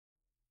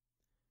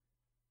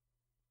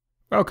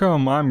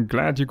Welcome, I'm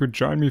glad you could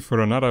join me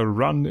for another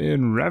run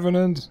in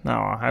Revenant.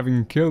 Now,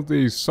 having killed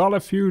the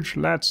Solifuge,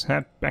 let's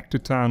head back to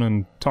town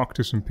and talk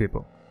to some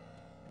people.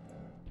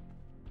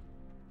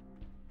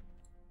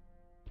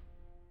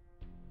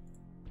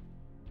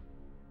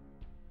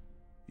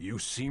 You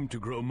seem to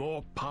grow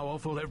more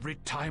powerful every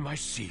time I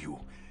see you.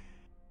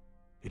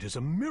 It is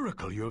a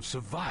miracle you have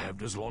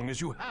survived as long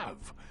as you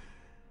have.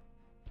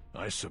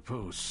 I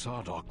suppose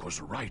Sardok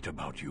was right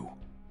about you.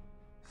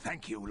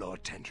 Thank you,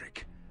 Lord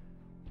Tendrick.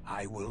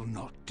 I will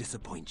not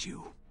disappoint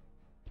you.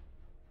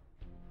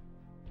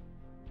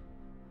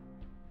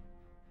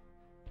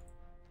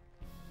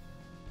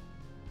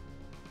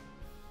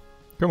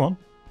 Come on.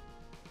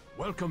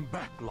 Welcome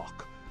back,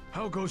 Locke.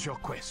 How goes your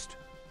quest?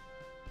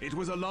 It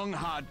was a long,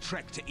 hard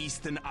trek to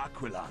Eastern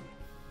Aquilon.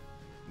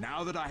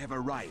 Now that I have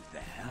arrived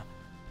there,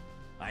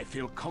 I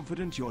feel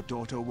confident your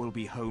daughter will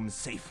be home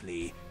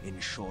safely in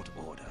short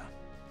order.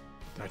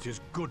 That is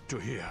good to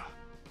hear.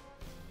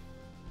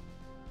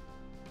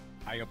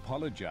 I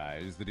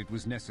apologize that it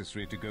was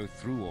necessary to go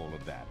through all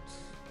of that.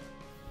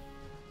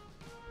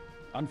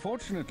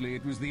 Unfortunately,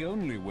 it was the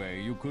only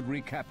way you could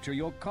recapture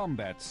your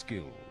combat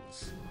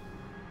skills.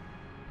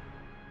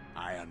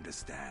 I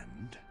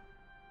understand.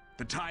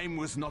 The time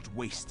was not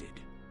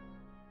wasted.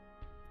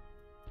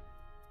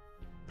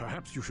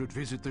 Perhaps you should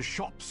visit the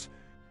shops.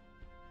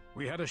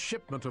 We had a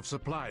shipment of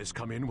supplies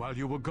come in while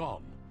you were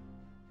gone.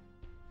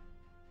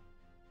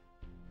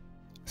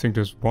 I think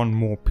there's one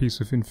more piece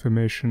of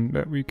information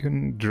that we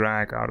can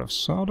drag out of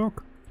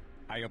Sardok.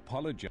 I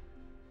apologize.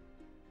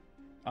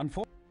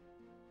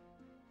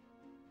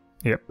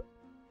 Yep.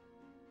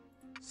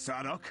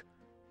 Sardok,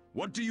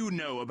 what do you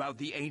know about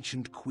the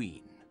Ancient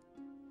Queen?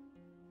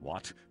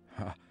 What?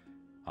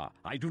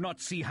 I do not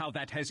see how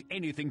that has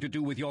anything to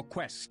do with your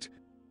quest.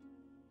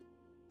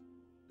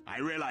 I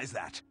realize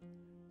that.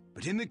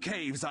 But in the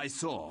caves I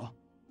saw...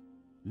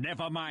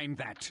 Never mind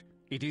that.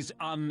 It is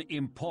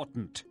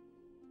unimportant.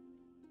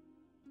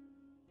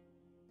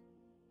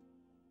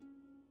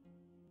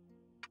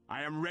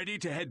 I am ready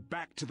to head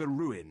back to the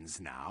ruins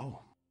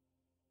now.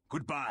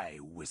 Goodbye,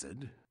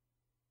 wizard.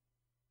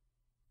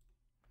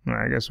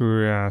 I guess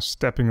we're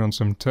stepping on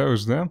some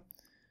toes there.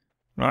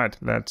 Right,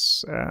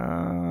 let's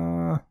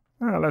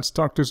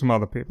talk to some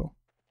other people.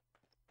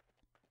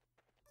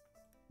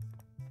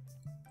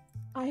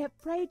 I have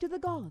prayed to the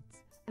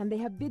gods, and they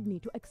have bid me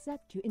to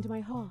accept you into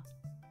my heart.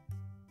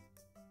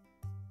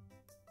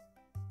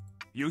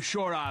 You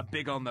sure are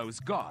big on those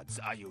gods,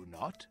 are you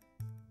not?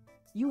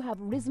 You have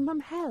risen from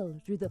hell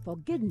through the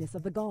forgiveness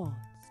of the gods.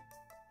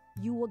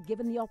 You were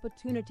given the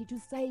opportunity to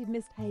save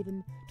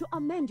Misthaven, to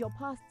amend your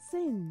past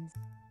sins.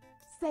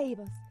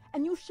 Save us,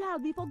 and you shall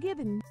be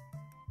forgiven.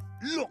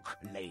 Look,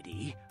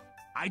 lady,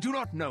 I do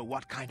not know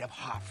what kind of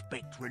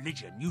half-baked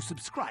religion you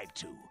subscribe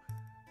to,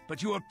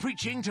 but you are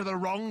preaching to the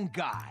wrong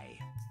guy.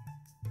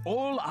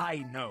 All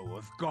I know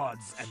of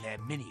gods and their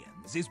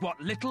minions is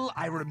what little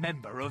I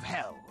remember of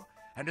hell,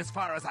 and as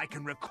far as I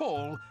can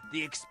recall,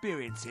 the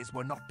experiences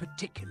were not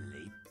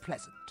particularly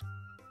pleasant.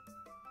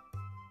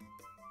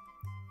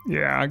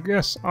 Yeah, I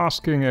guess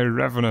asking a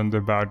Revenant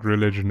about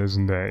religion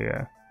isn't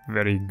a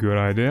very good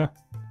idea.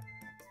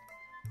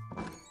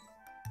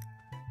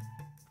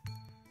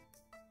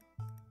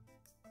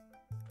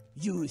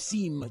 You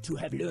seem to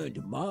have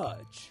learned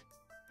much.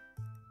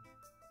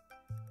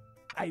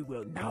 I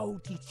will now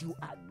teach you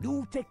a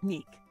new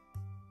technique.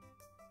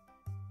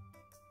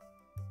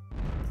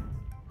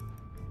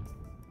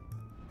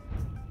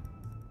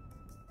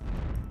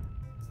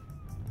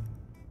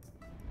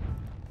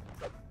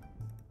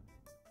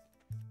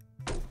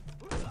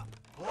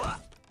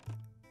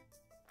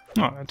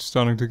 Oh, it's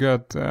starting to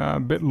get a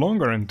bit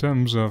longer in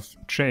terms of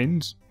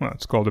chains. Well,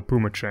 it's called a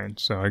Puma chain,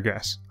 so I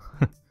guess.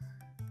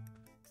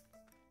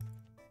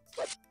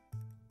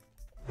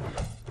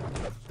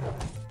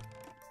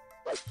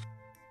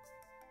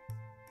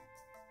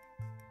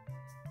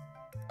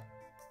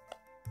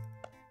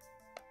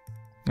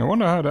 I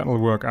wonder how that'll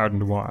work out in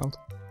the wild.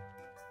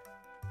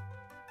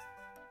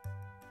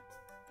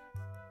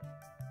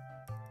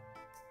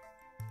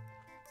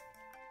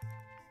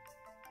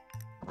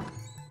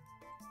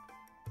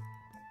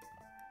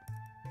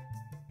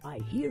 I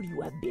hear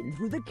you have been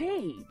through the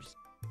caves.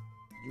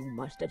 You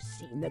must have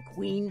seen the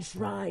Queen's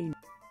Shrine.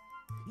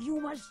 You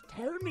must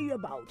tell me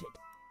about it.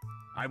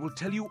 I will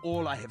tell you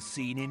all I have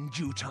seen in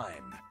due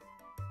time.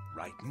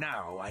 Right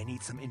now, I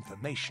need some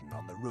information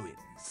on the ruins.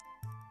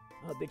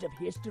 A bit of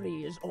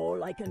history is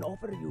all I can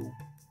offer you.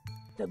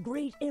 The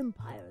great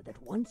empire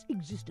that once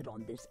existed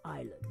on this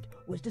island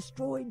was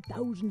destroyed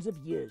thousands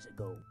of years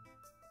ago.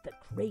 The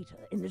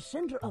crater in the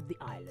center of the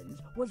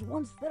island was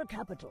once their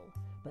capital,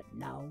 but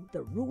now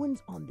the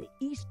ruins on the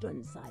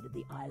eastern side of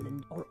the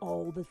island are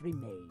all that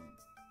remain.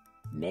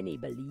 Many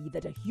believe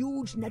that a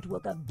huge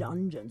network of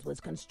dungeons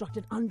was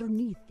constructed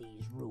underneath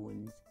these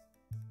ruins.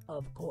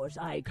 Of course,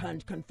 I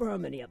can't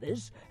confirm any of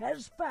this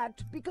as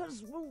fact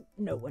because, well,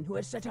 no one who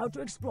has set out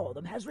to explore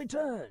them has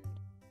returned.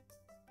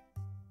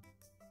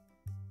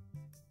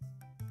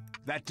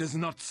 That does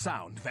not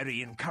sound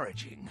very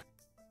encouraging.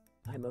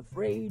 I'm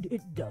afraid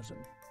it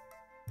doesn't.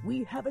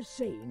 We have a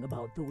saying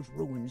about those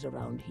ruins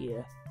around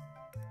here.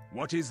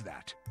 What is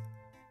that?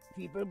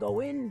 People go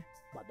in,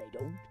 but they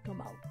don't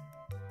come out.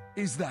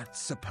 Is that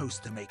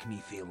supposed to make me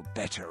feel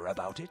better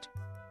about it?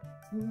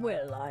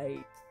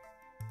 Well,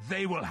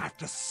 They will have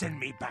to send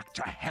me back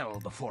to hell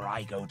before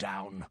I go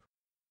down.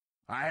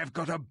 I have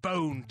got a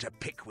bone to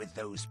pick with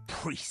those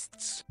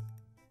priests.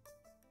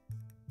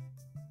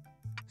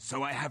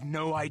 So I have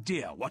no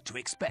idea what to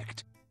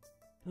expect.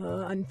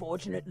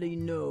 Unfortunately,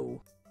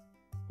 no.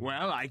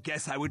 Well, I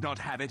guess I would not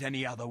have it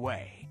any other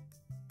way.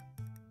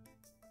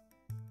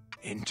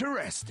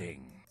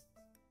 Interesting.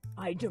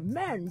 I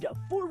demand a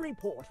full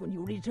report when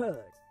you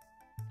return.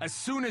 As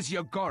soon as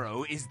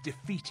Yagoro is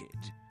defeated,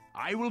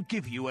 I will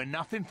give you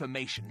enough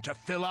information to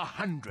fill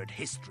 100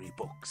 history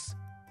books.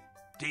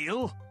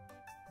 Deal?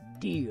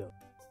 Deal.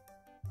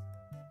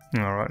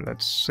 Alright,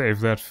 let's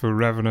save that for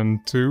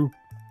Revenant 2.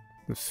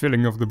 The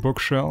filling of the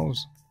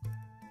bookshelves.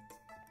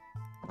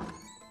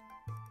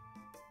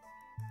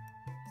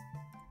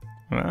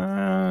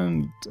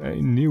 And a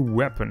new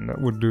weapon,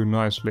 that would do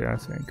nicely, I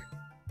think.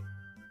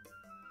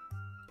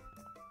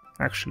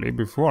 Actually,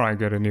 before I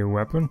get a new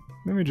weapon,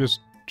 let me just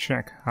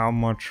check how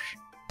much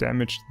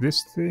damage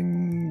this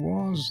thing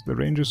was. The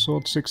Ranger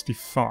Sword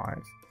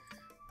 65.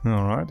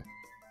 Alright.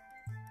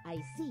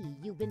 I see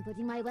you've been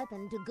putting my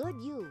weapon to good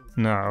use.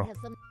 No, I have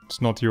some...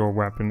 it's not your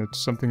weapon,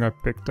 it's something I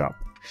picked up.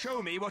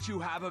 Show me what you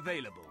have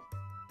available.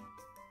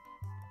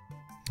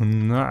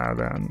 Now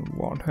then,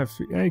 what have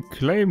we... A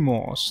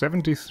claymore,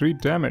 73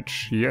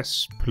 damage.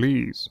 Yes,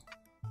 please.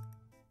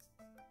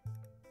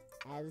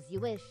 As you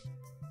wish.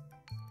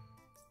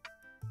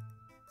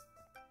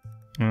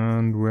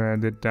 And where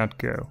did that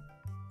go?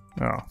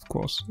 Ah, of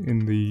course,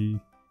 in the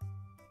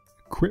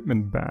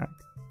equipment bag.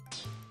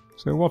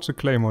 So what's a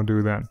claymore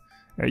do then?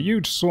 A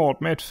huge sword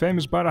made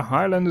famous by the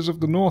Highlanders of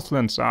the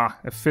Northlands. Ah,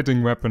 a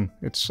fitting weapon.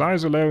 Its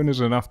size alone is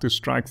enough to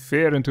strike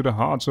fear into the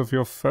hearts of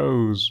your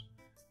foes.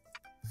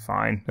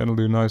 Fine, that'll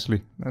do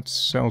nicely. Let's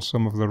sell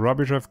some of the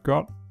rubbish I've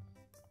got.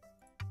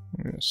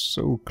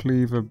 Soul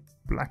Cleaver,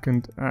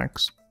 Blackened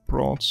Axe,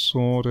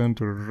 Broadsword and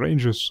a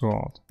Ranger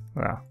Sword.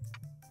 Ah.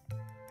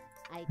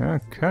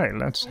 Okay,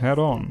 let's head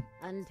on.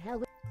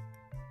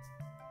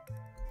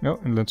 Oh,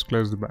 and let's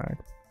close the bag.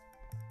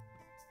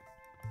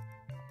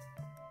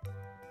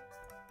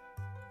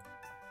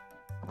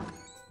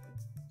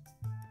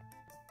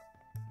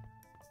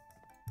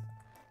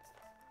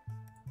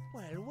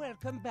 Well,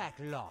 welcome back,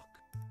 Locke.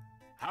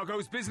 How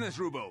goes business,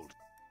 Rubold?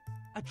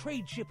 A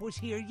trade ship was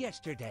here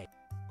yesterday.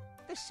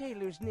 The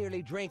sailors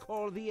nearly drank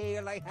all the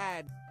ale I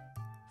had.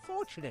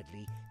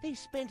 Fortunately, they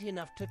spent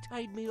enough to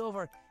tide me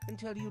over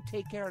until you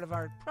take care of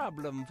our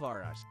problem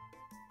for us.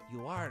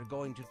 You are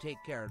going to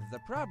take care of the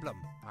problem,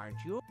 aren't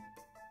you?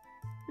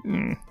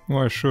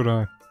 Why should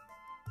I?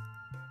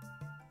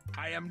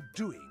 I am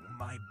doing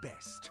my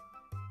best.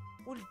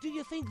 Well, do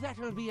you think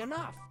that'll be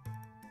enough?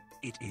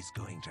 It is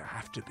going to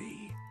have to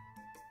be.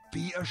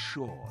 Be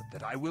assured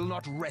that I will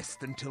not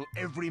rest until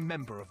every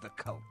member of the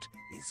cult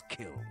is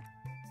killed.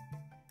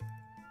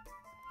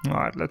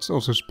 Alright, let's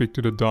also speak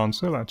to the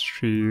dancer. Let's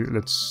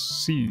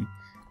see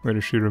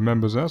whether she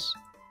remembers us.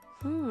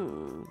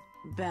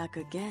 Back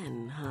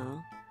again, huh?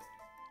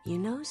 You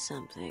know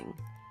something?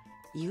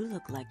 You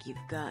look like you've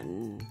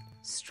gotten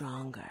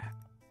stronger.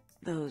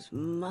 Those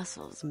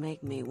muscles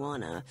make me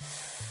wanna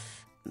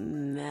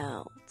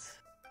melt.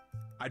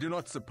 I do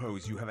not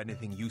suppose you have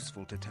anything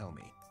useful to tell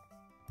me.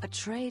 A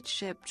trade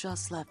ship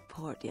just left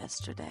port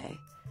yesterday.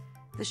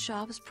 The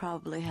shops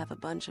probably have a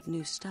bunch of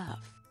new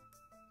stuff.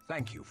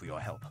 Thank you for your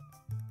help.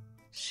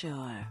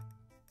 Sure.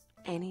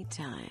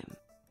 Anytime.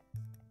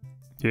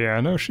 Yeah,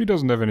 I know she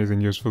doesn't have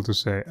anything useful to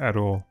say at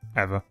all,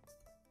 ever.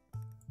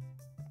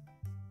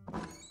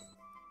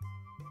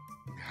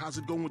 How's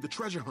it going with the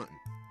treasure hunting?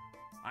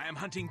 I am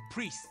hunting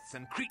priests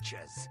and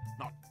creatures,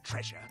 not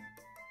treasure.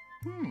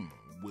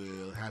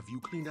 Well, have you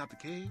cleaned out the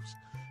caves?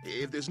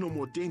 If there's no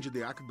more danger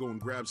there, I could go and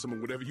grab some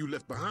of whatever you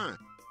left behind.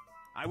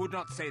 I would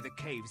not say the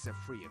caves are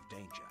free of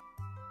danger.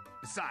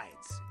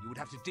 Besides, you would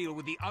have to deal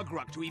with the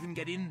Ugruk to even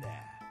get in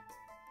there.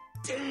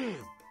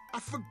 Damn! I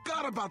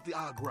forgot about the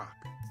Agrok.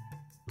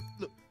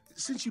 Look,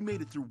 since you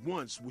made it through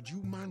once, would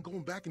you mind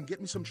going back and get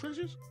me some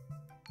treasures?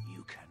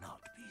 You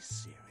cannot be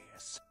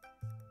serious.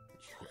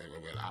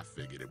 Well, I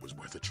figured it was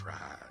worth a try,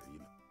 you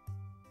know.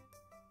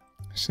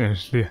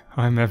 Seriously,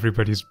 I'm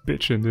everybody's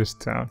bitch in this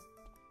town.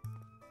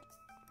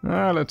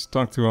 Let's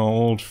talk to our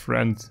old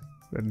friend,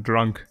 the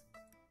drunk.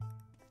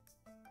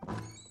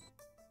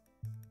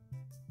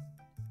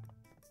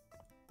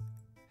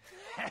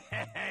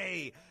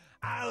 Hey,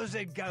 how's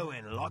it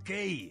going, Locke?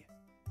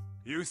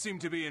 You seem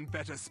to be in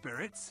better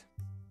spirits.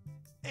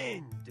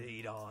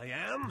 Indeed I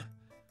am.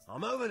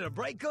 I'm over the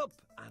breakup,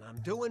 and I'm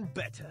doing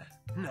better,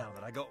 now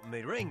that I got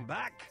me ring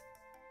back.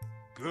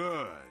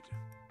 Good.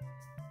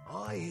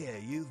 I hear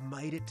you've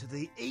made it to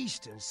the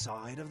eastern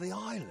side of the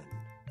island.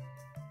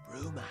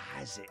 Rumour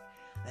has it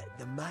that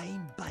the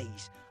main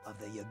base of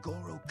the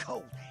Yagoro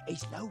cult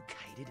is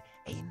located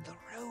in the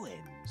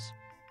ruins.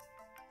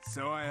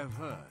 So I have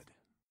heard.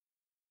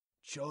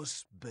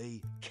 Just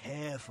be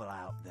careful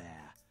out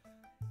there.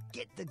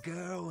 Get the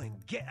girl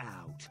and get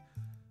out.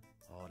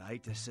 I'd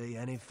hate to see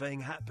anything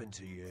happen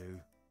to you.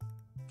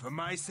 For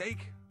my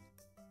sake?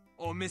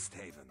 Or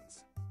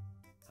Misthaven's?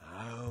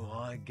 Oh,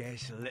 I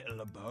guess a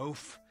little of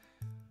both.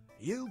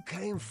 You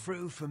came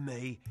through for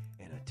me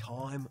in a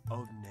time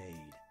of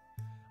need.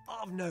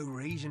 I've no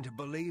reason to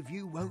believe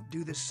you won't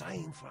do the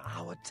same for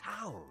our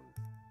town.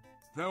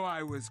 Though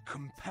I was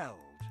compelled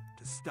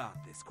to start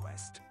this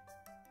quest,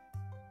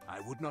 I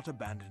would not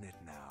abandon it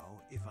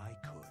now if I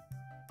could.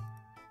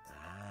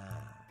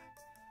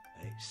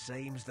 It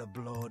seems the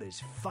blood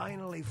is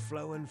finally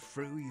flowing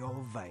through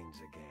your veins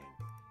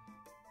again.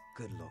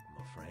 Good luck,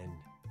 my friend.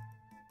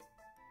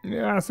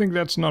 Yeah, I think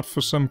that's not for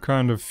some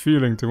kind of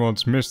feeling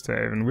towards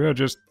Misthaven. We're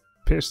just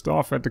pissed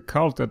off at the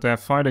cult that they're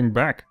fighting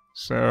back.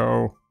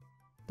 So,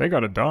 they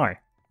gotta die.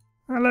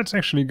 Let's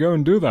actually go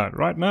and do that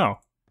right now.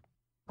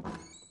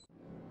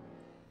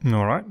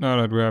 Alright,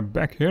 now that we're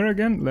back here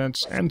again,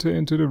 let's enter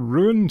into the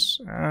ruins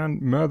and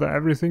murder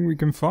everything we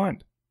can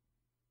find.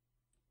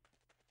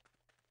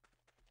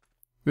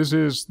 This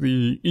is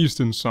the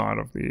eastern side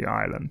of the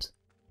island.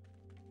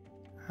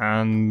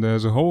 And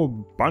there's a whole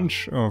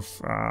bunch of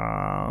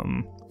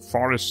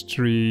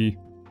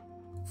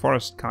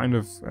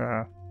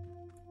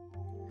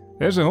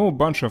there's a whole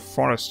bunch of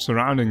forest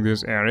surrounding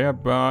this area,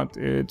 but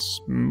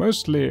it's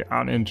mostly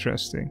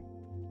uninteresting.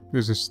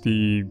 This is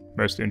the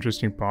most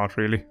interesting part,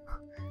 really.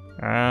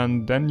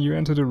 And then you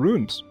enter the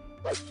ruins.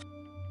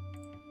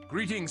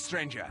 Greetings,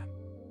 stranger.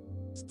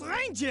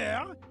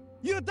 Stranger?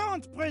 You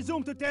don't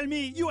presume to tell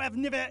me you have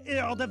never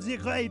heard of the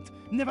great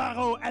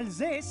Navarro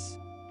Alsace?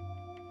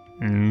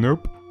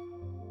 Nope.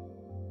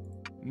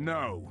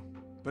 No,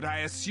 but I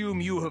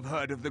assume you have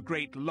heard of the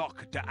great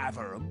Locke de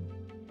Averum?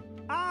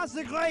 Ah,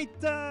 the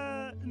great,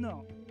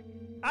 no.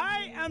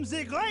 I am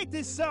the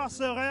greatest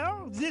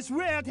sorcerer this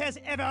world has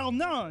ever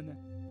known.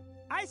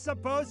 I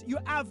suppose you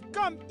have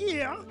come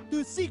here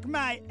to seek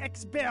my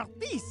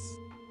expertise.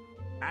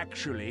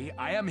 Actually,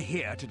 I am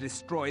here to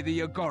destroy the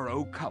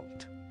Agoro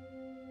cult.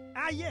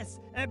 Ah yes,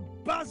 a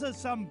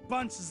bothersome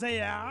bunch they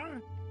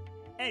are.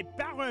 A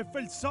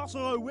powerful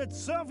sorcerer would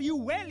serve you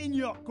well in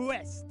your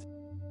quest.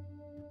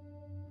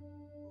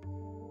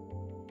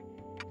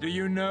 Do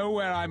you know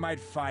where I might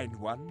find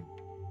one?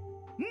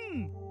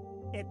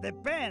 It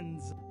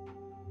depends.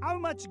 How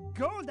much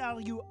gold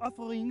are you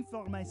offering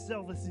for my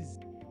services?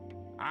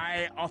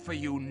 I offer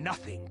you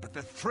nothing but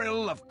the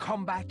thrill of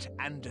combat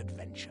and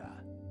adventure.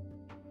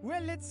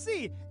 Well, let's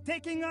see.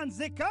 Taking on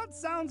the cult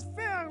sounds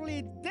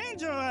fairly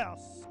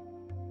dangerous.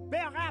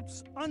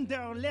 Perhaps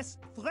under less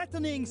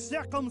threatening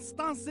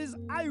circumstances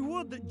I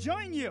would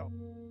join you.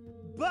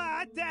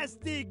 But as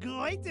the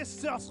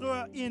greatest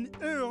sorcerer in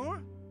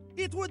Ur,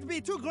 it would be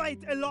too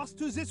great a loss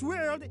to this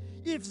world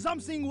if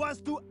something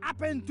was to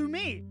happen to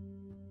me.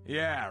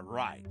 Yeah,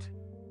 right.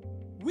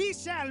 We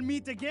shall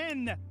meet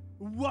again,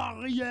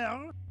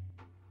 warrior.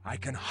 I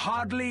can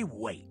hardly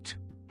wait.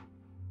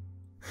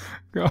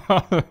 God,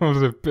 that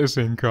was a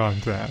pissing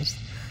contest.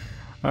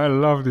 I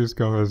love these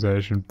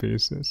conversation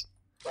pieces.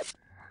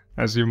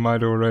 As you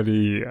might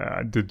already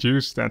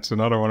deduce, that's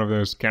another one of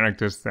those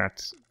characters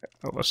that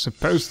was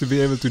supposed to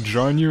be able to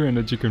join you and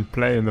that you can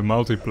play in the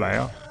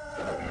multiplayer.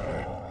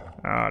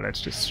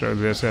 Let's just throw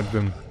this at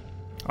them.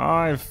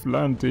 I've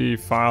learned the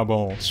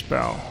fireball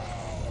spell.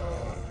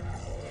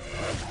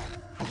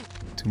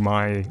 To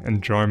my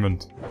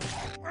enjoyment.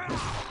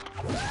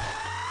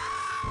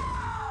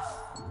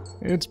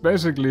 It's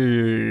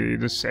basically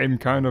the same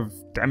kind of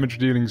damage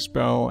dealing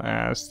spell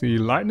as the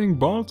lightning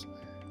bolt,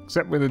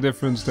 except with the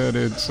difference that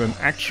it's an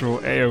actual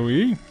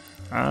AoE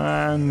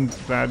and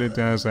that it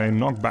has a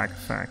knockback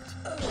effect.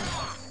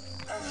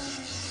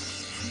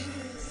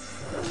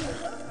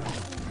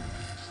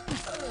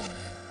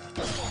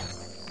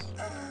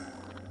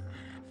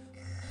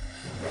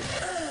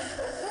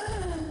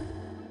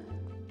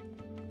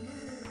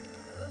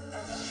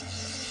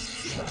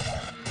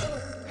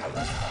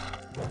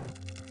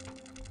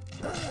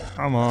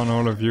 Come on,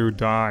 all of you,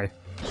 die.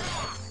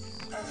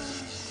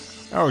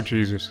 Oh,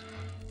 Jesus.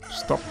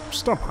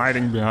 Stop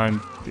hiding behind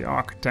the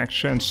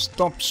architecture and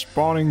stop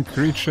spawning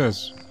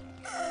creatures.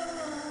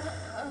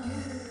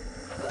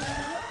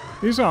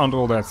 These aren't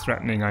all that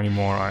threatening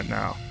anymore right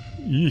now.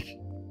 Eek.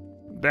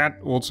 That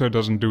also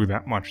doesn't do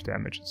that much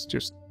damage. It's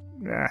just...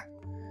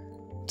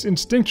 it's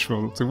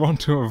instinctual to want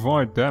to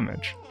avoid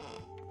damage.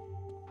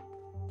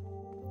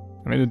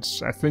 I mean,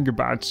 it's, I think,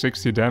 about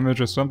 60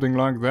 damage or something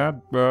like that,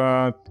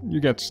 but you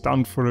get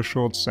stunned for a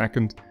short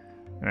second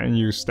and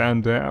you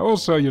stand there.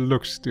 Also, you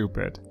look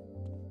stupid.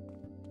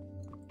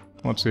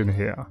 What's in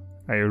here?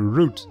 A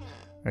root.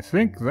 I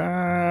think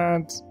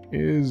that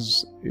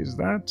is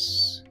that...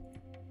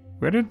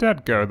 Where did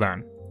that go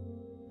then?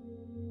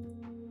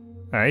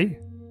 Hey?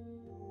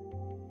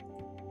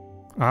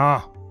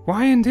 Ah,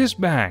 why in this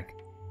bag?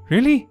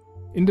 Really?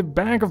 In the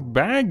bag of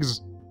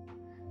bags?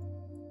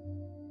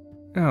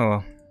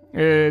 Oh,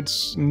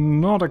 it's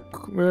not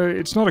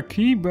a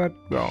key, but,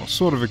 well,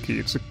 sort of a key.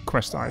 It's a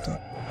quest item.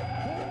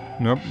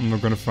 Nope, I'm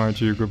not gonna fight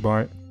you,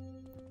 goodbye.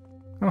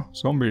 Oh,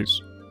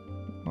 zombies.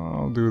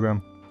 I'll do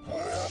them.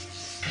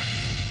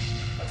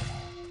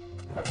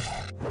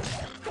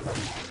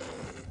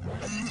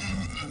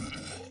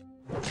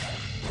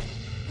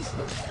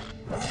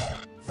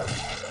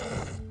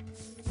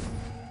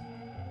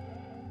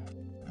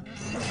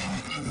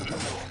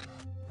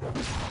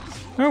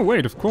 Oh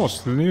wait, of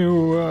course, the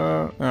new...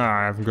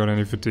 I haven't got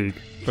any fatigue.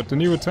 But the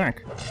new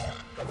attack.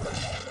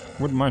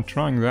 Wouldn't mind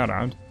trying that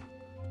out.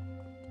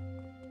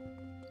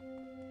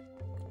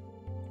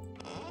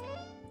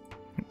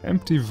 An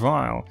empty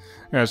vial.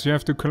 Yes, you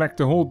have to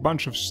collect a whole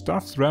bunch of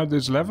stuff throughout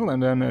this level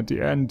and then at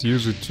the end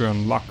use it to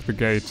unlock the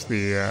gate,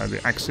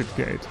 the exit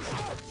gate.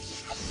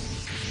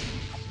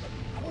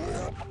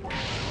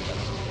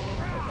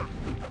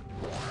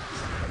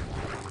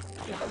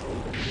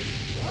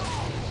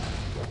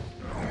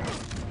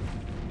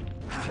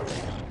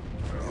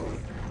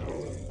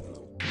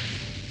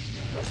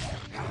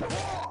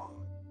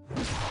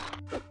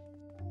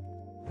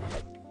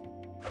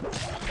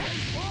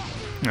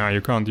 Now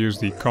you can't use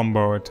the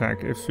combo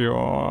attack if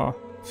you're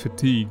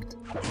fatigued.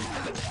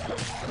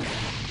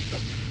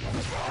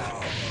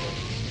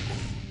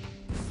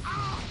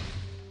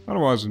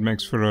 Otherwise it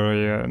makes for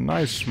a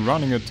nice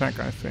running attack,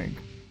 I think.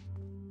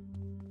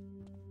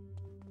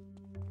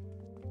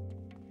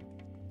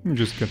 Let me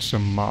just get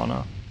some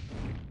mana.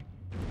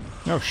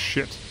 Oh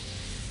shit.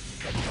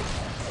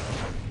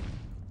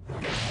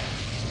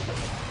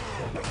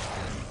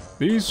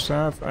 These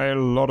have a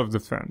lot of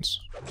defense.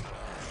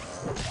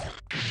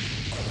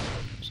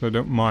 So I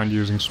don't mind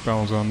using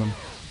spells on them.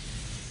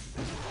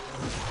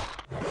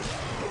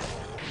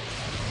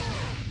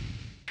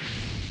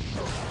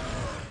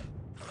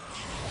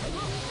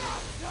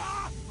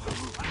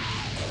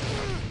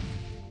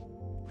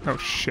 Oh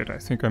shit, I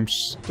think I'm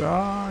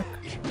stuck.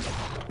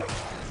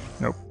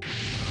 Nope.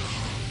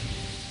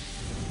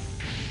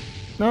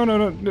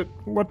 No,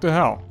 what the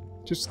hell?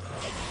 Just...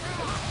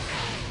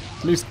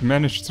 at least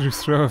manage to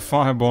throw a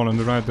fireball in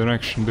the right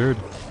direction, dude.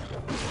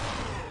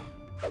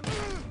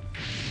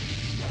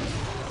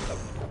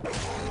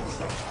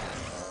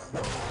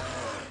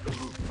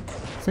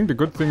 I think the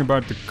good thing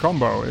about the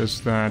combo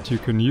is that you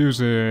can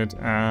use it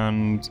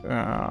and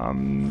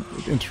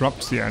it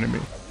interrupts the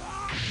enemy.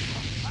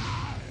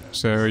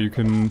 So you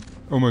can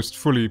almost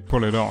fully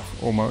pull it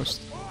off,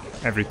 almost,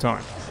 every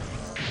time.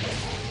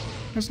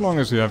 As long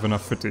as you have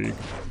enough fatigue.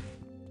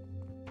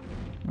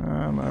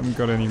 I haven't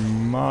got any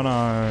mana,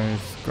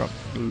 I've got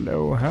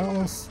low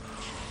health.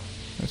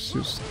 Let's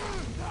just...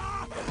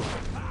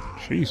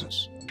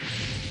 Jesus.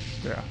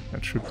 Yeah,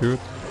 that should do it.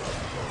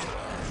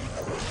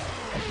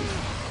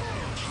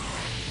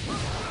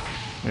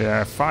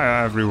 Yeah,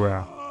 fire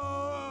everywhere.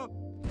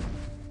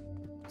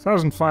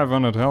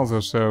 1500 health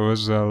or so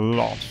is a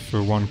lot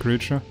for one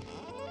creature.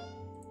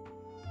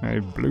 A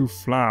blue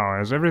flower.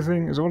 Is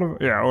everything... is all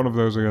of... yeah, all of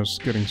those are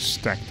just getting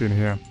stacked in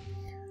here.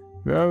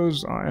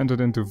 Those are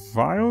entered into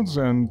vials,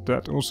 and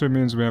that also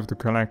means we have to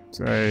collect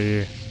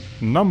a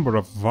number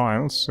of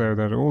vials, so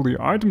that all the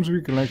items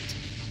we collect,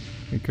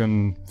 we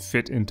can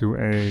fit into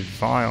a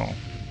vial.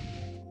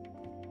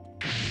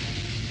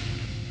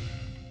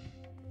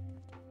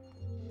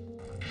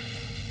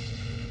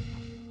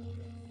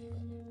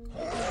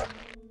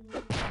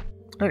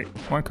 Hey,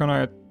 why can't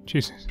I...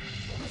 Jesus.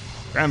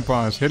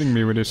 Grandpa's hitting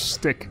me with his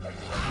stick.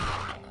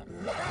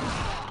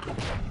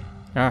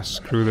 Ah,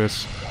 screw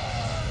this.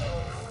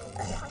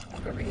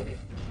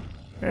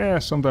 Yeah,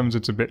 sometimes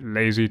it's a bit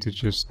lazy to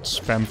just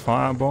spam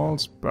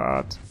fireballs,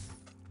 but...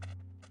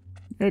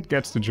 it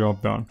gets the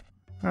job done.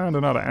 And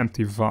another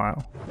empty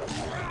vial.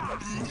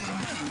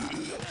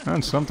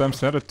 And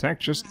sometimes that attack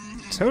just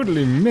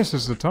totally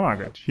misses the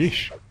target.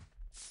 Yeesh.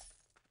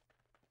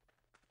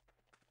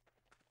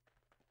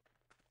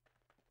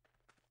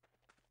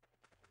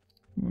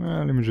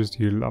 Well, let me just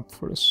heal up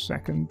for a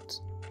second.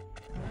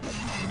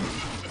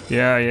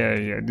 Yeah.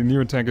 The new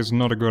attack is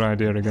not a good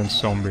idea against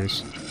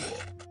zombies.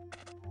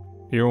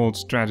 The old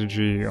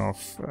strategy of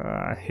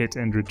hit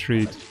and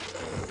retreat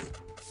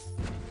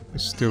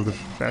is still the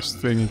best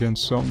thing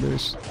against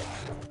zombies.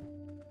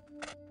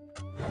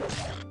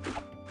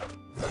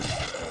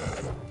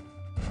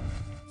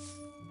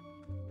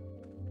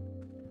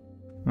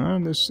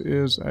 And this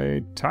is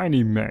a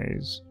tiny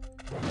maze.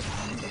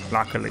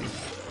 Luckily.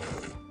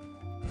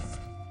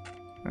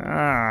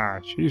 Ah,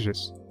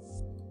 Jesus.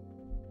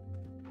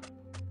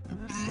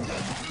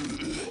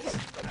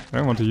 I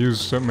don't want to use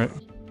so many...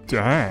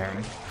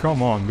 Damn,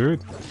 come on,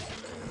 dude.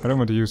 I don't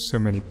want to use so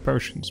many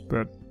potions,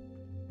 but...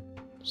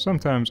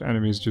 sometimes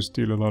enemies just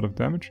deal a lot of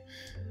damage.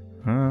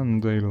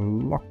 And a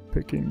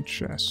lockpicking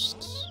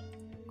chest.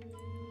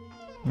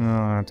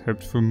 I'd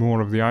hoped for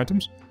more of the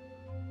items.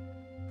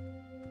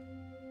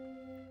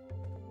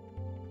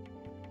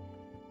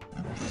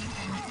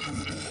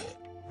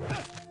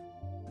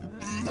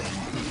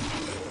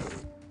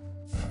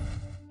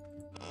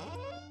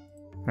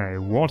 A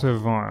water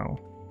vial.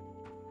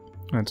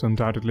 That's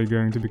undoubtedly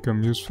going to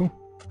become useful.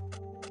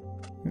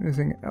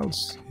 Anything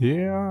else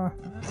here?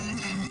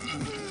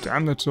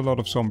 Damn, that's a lot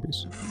of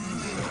zombies.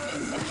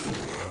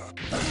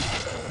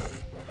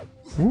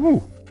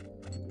 Ooh!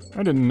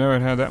 I didn't know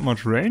it had that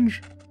much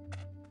range.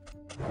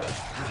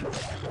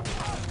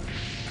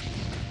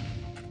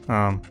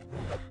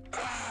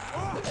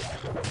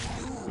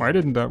 Why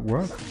didn't that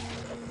work?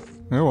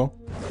 Oh well.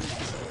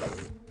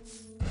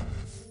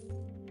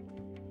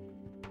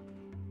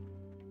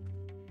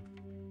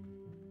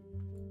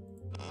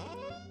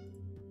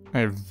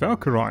 A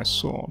Valkyrie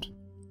sword.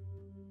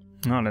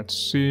 Now let's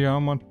see how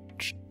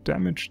much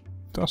damage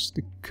does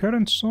the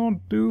current sword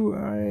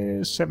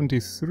do.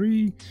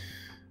 73.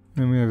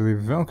 Then we have the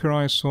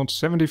Valkyrie sword,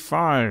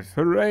 75.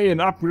 Hooray, an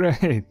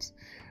upgrade!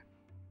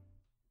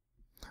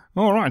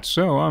 Alright,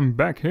 so I'm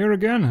back here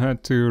again.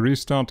 Had to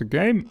restart the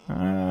game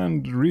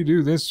and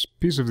redo this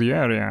piece of the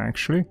area,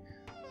 actually.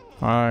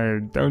 I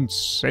don't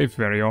save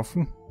very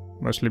often,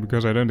 mostly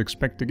because I don't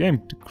expect the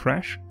game to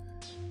crash.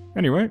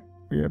 Anyway,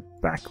 we are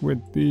back with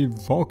the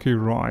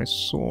Valkyrie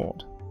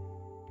sword.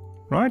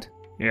 Right?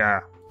 Yeah,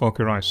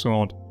 Valkyrie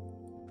sword.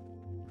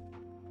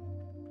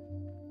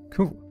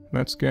 Cool.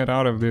 Let's get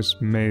out of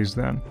this maze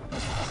then.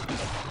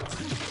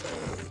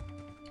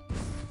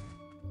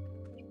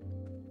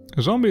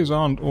 Zombies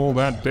aren't all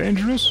that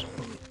dangerous,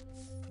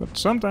 but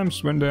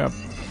sometimes when they're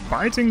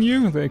biting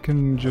you, they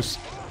can just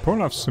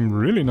pull off some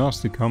really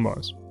nasty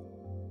combos.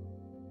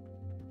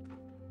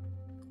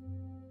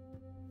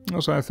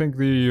 Also, I think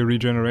the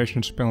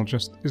regeneration spell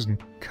just isn't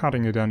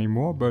cutting it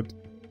anymore, but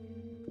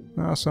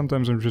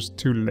sometimes I'm just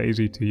too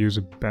lazy to use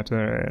a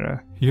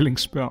better healing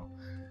spell.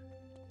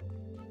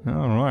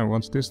 Alright,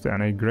 what's this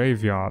then? A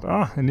graveyard.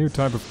 Ah, a new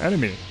type of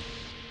enemy.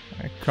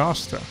 A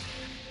caster.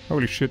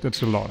 Holy shit,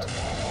 that's a lot.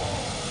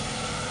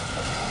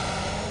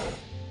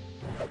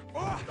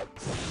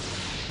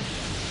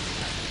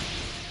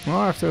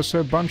 Oh, if they're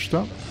so bunched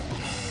up.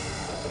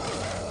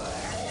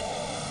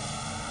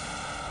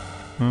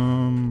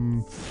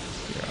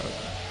 Yeah.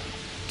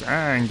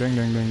 Dang, dang,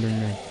 dang, dang, dang,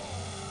 dang.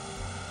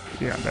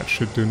 Yeah, that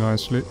should do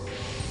nicely.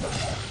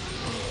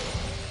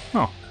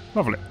 Oh,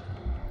 lovely.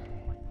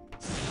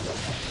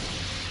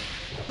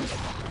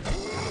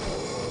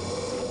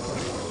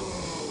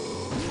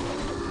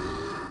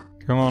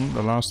 Come on,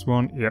 the last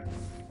one. Yep.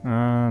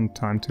 And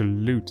time to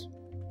loot.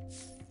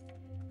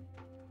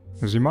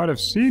 As you might have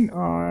seen,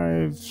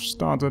 I've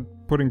started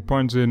putting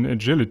points in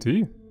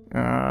agility.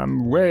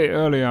 Way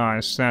earlier I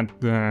said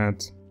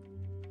that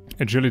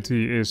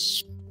agility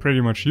is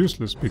pretty much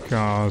useless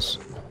because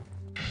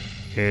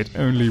it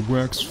only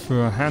works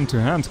for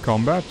hand-to-hand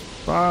combat,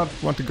 but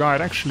what the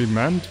guide actually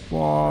meant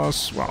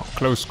was, well,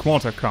 close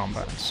quarter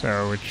combat,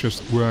 so it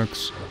just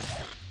works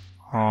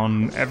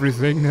on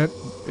everything that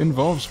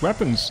involves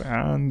weapons,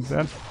 and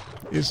that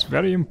is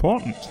very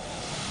important.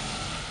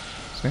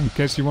 So in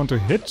case you want to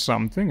hit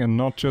something and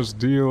not just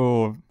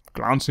deal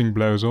glancing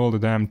blows all the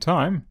damn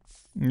time,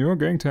 you're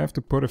going to have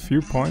to put a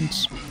few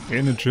points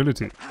in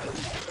agility.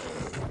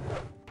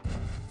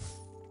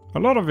 A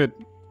lot of it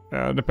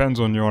depends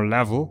on your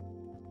level,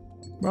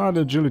 but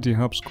agility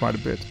helps quite a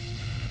bit.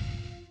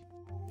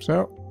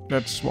 So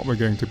that's what we're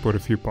going to put a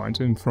few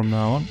points in from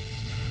now on.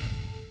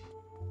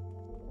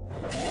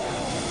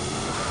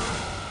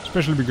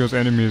 Especially because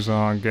enemies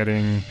are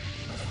getting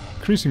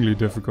increasingly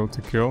difficult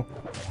to kill.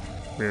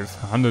 With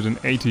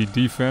 180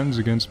 defense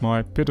against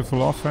my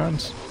pitiful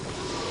offense.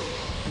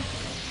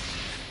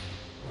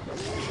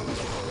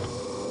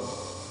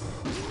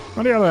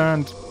 On the other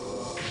hand,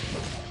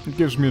 it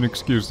gives me an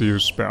excuse to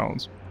use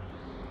spells.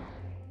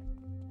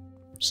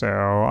 So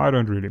I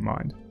don't really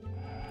mind.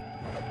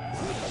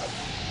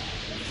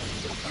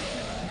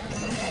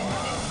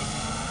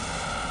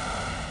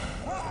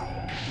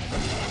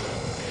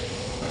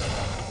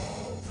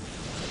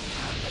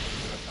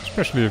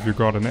 Especially if you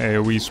got an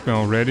AoE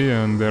spell ready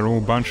and they're all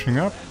bunching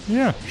up.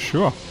 Yeah,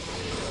 sure.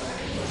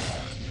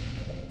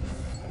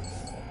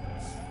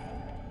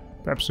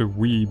 Perhaps a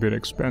wee bit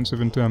expensive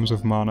in terms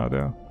of mana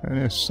though. And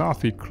a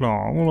Sathi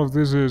Claw. All of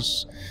this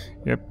is...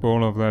 Yep,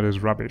 all of that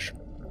is rubbish.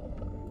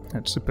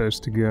 That's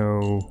supposed to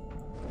go...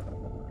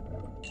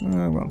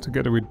 well,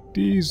 together with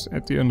these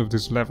at the end of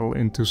this level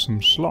into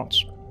some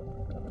slots.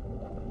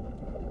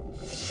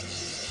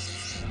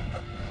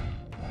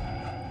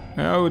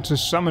 Oh, it's a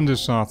summoned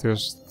Sathi. I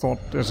thought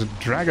there's a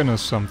dragon or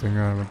something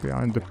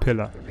behind the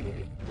pillar.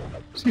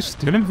 Is he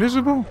still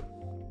invisible?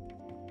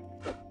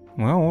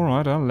 Well,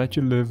 alright, I'll let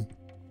you live.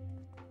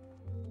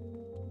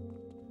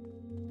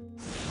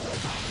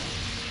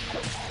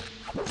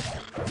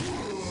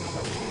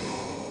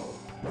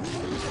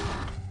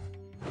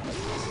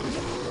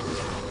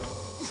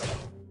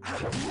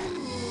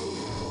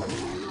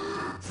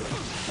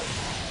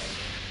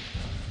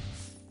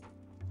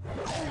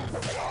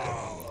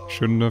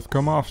 Shouldn't have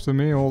come after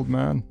me, old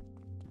man.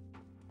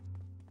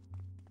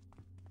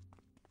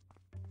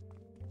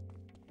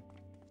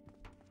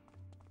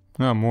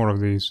 Ah, more of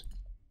these.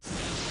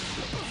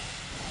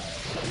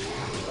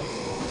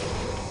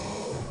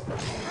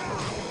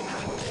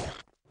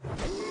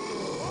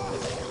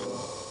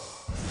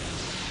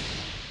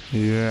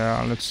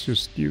 Yeah, let's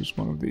just use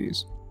one of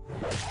these.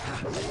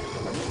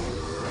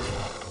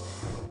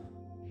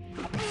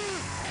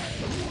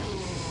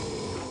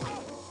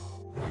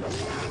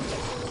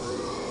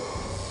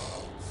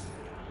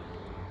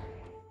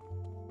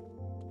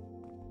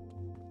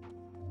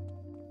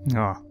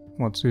 Ah,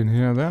 what's in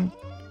here then?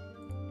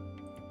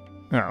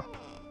 Oh,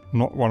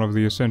 not one of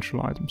the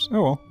essential items.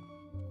 Oh well,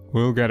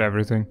 we'll get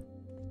everything.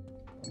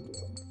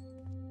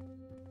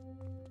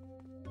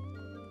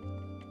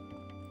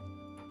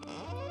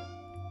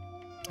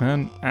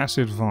 An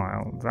acid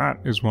vial, that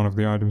is one of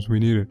the items we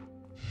needed.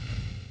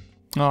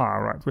 Ah,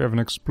 right, we haven't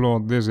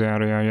explored this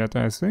area yet,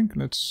 I think.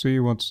 Let's see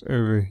what's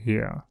over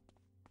here.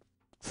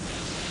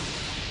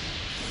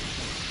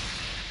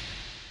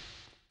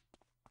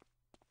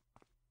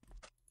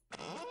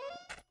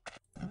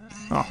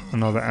 Ah,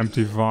 another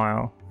empty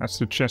vial. That's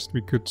the chest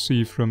we could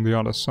see from the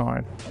other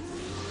side.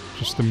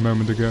 Just a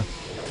moment ago.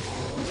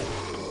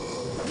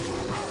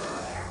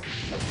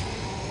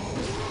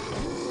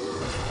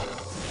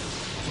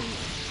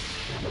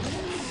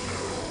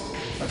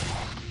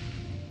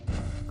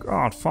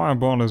 God,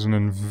 Fireball is an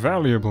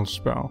invaluable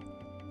spell.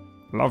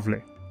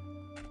 Lovely.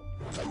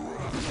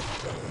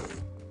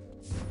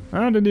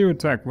 And the new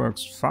attack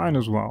works fine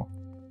as well.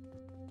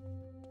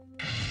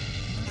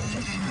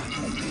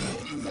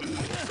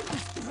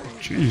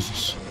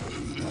 Jesus.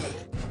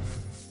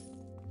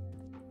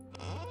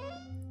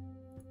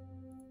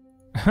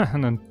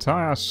 An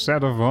entire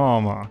set of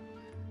armor.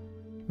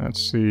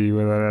 Let's see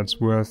whether that's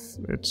worth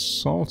its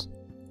salt.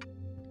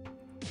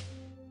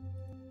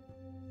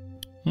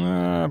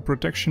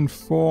 Protection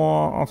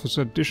 4 offers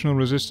additional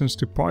resistance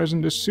to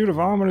poison. This suit of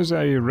armor is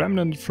a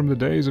remnant from the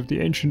days of the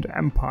ancient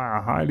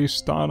empire, highly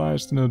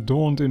stylized and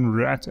adorned in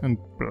red and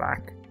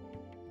black.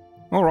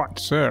 Alright,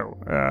 so,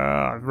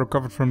 I've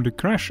recovered from the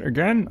crash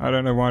again. I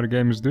don't know why the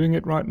game is doing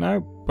it right now,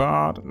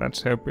 but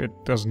let's hope it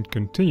doesn't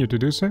continue to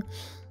do so.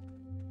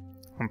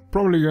 I'm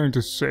probably going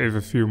to save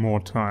a few more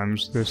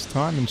times this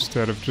time,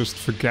 instead of just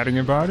forgetting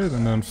about it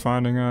and then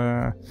finding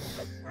out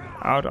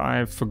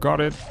I forgot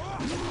it.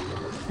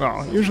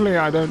 Well, usually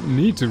I don't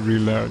need to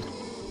reload.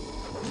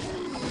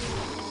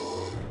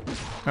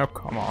 Oh,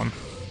 come on.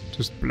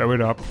 Just blow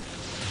it up.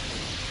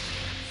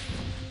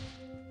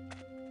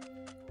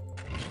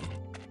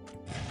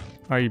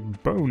 A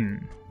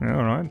bone.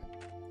 Alright.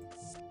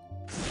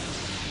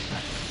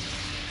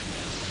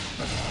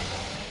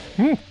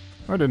 I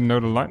didn't know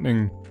the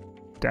lightning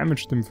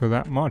damaged him for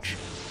that much.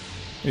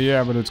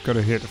 Yeah, but it's got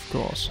a hit, of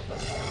course.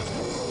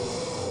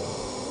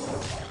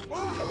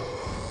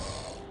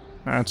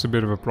 That's a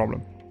bit of a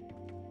problem.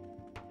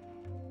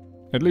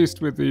 At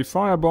least with the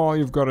fireball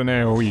you've got an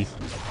AoE.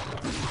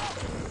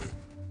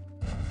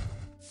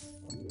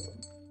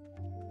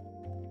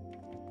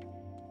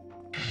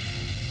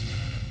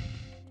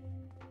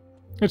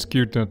 It's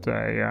cute that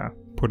they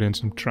put in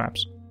some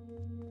traps.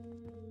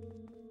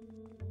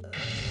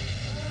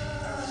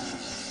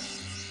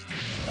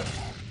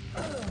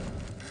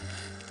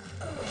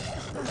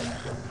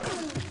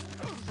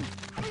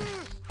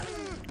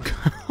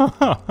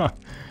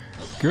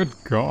 Good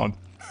God.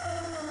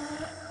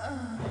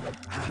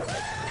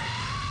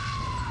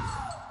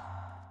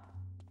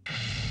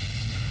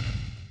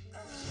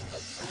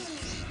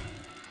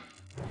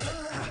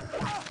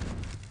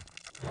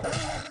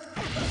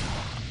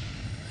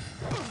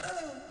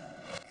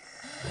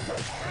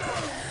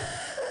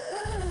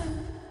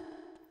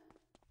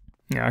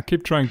 Yeah, I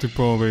keep trying to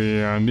pull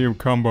the new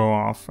combo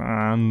off,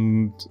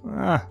 and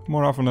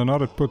more often than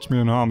not it puts me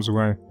in harm's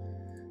way.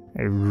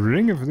 A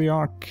Ring of the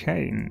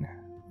Arcane.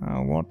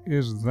 What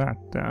is that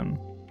then?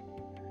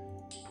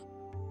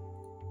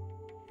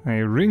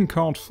 A ring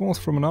called forth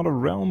from another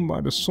realm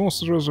by the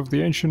sorcerers of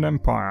the ancient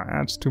empire.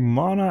 Adds to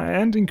mana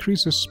and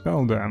increases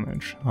spell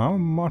damage. How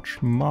much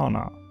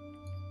mana?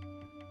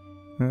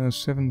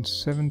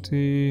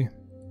 770...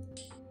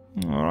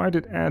 Alright,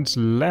 it adds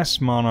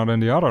less mana than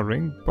the other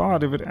ring,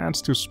 but if it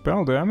adds to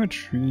spell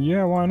damage,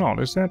 yeah, why not?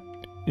 Is that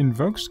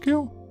invoke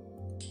skill?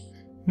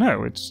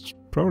 No, it's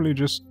probably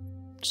just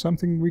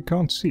something we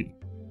can't see.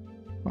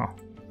 Oh,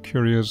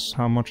 curious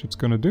how much it's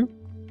gonna do.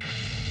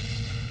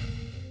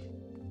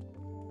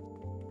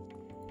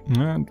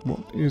 And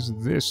what is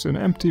this? An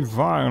empty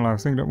vial. I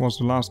think that was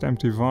the last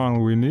empty vial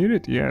we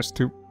needed. Yes,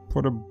 to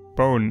put a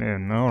bone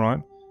in.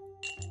 Alright.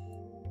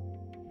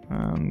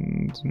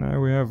 And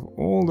now we have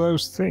all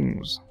those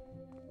things.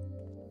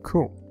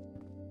 Cool.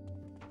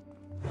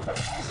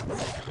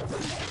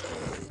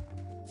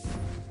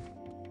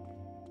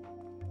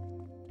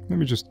 Let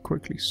me just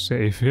quickly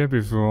save here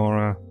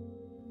before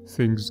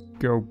things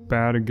go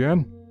bad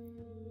again.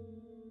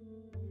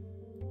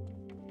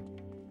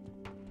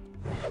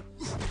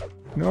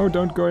 No,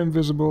 don't go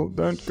invisible.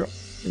 Don't go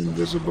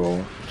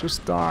invisible.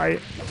 Just die.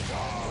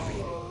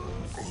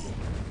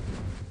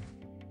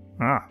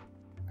 Ah.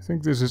 I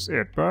think this is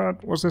it,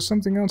 but was there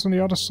something else on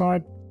the other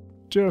side?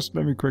 Just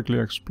let me quickly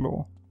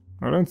explore.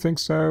 I don't think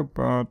so,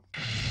 but...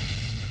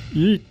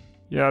 Eek!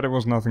 Yeah, there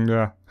was nothing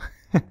there.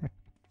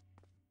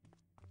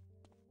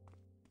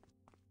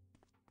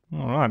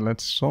 Alright,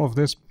 let's solve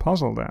this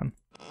puzzle then.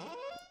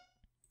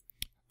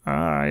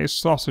 A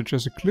sausage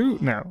as a clue?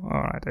 No.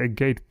 Alright, a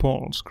gate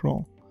portal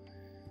scroll.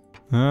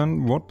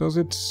 And what does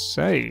it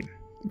say?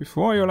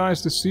 Before you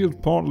lies the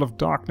sealed portal of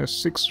darkness.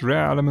 6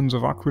 rare elements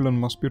of Aquilon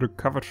must be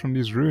recovered from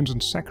these ruins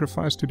and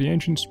sacrificed to the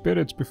ancient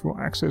spirits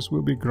before access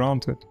will be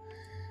granted.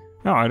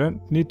 Now, I don't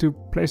need to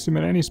place them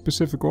in any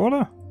specific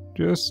order.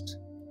 Just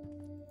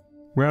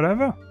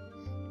wherever.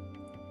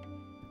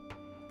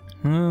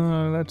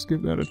 Let's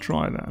give that a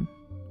try then.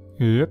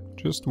 Yep,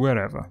 just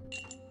wherever.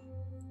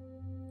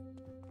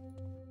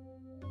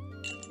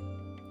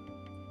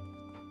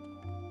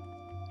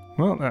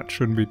 Well, that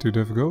shouldn't be too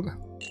difficult.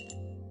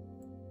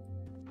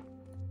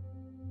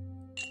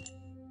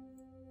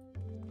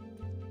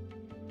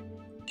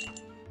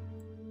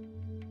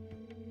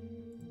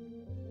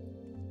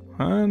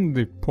 And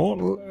the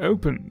portal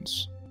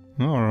opens.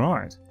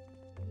 Alright.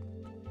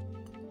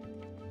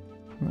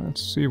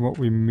 Let's see what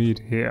we meet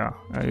here.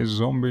 A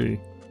zombie.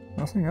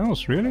 Nothing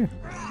else, really?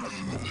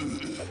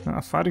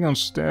 Fighting on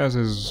stairs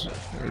is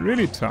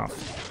really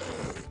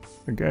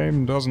tough. The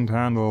game doesn't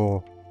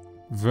handle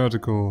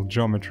vertical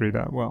geometry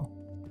that well.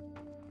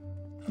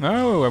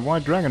 Oh, a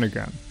white dragon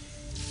again.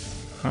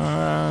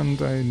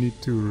 And I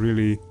need to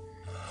really...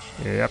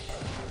 Yep.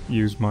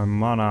 Use my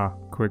mana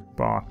quick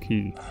bar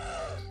key.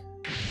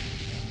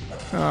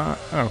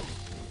 Oh.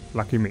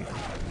 Lucky me.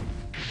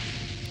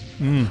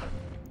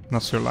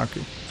 Not so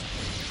lucky.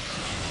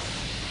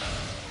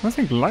 I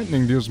think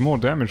lightning deals more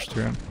damage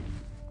to him.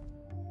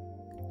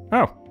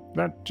 Oh,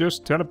 that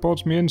just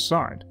teleports me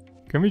inside.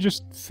 Can we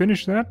just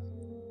finish that?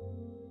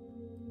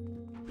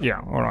 Yeah,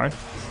 alright.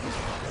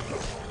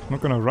 I'm not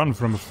gonna run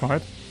from a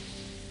fight.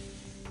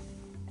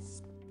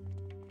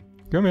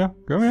 Come here,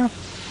 come here.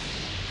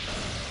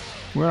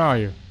 Where are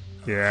you?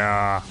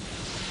 Yeah.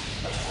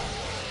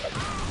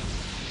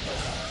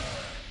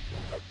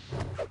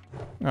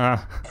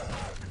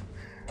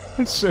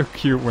 It's so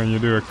cute when you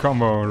do a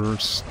combo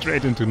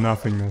straight into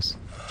nothingness.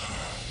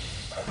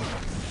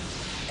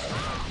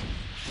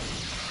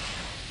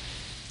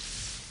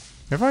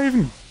 Have I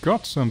even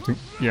got something?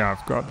 Yeah,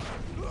 I've got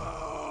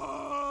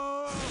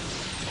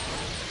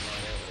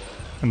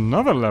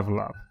another level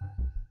up.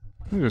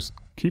 You just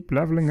keep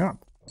leveling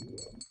up.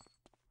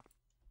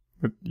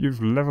 But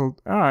you've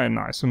leveled... Ah,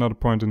 nice, another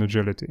point in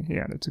agility.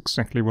 Yeah, that's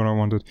exactly what I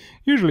wanted.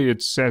 Usually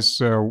it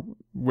says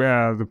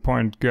where the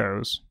point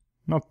goes.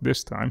 Not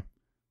this time.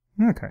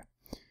 Okay.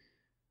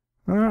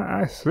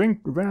 I think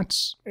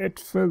that's it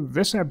for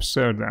this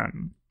episode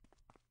then.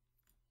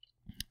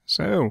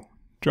 So,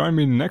 join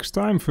me next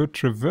time for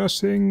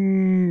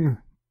traversing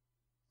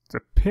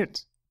the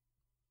pit.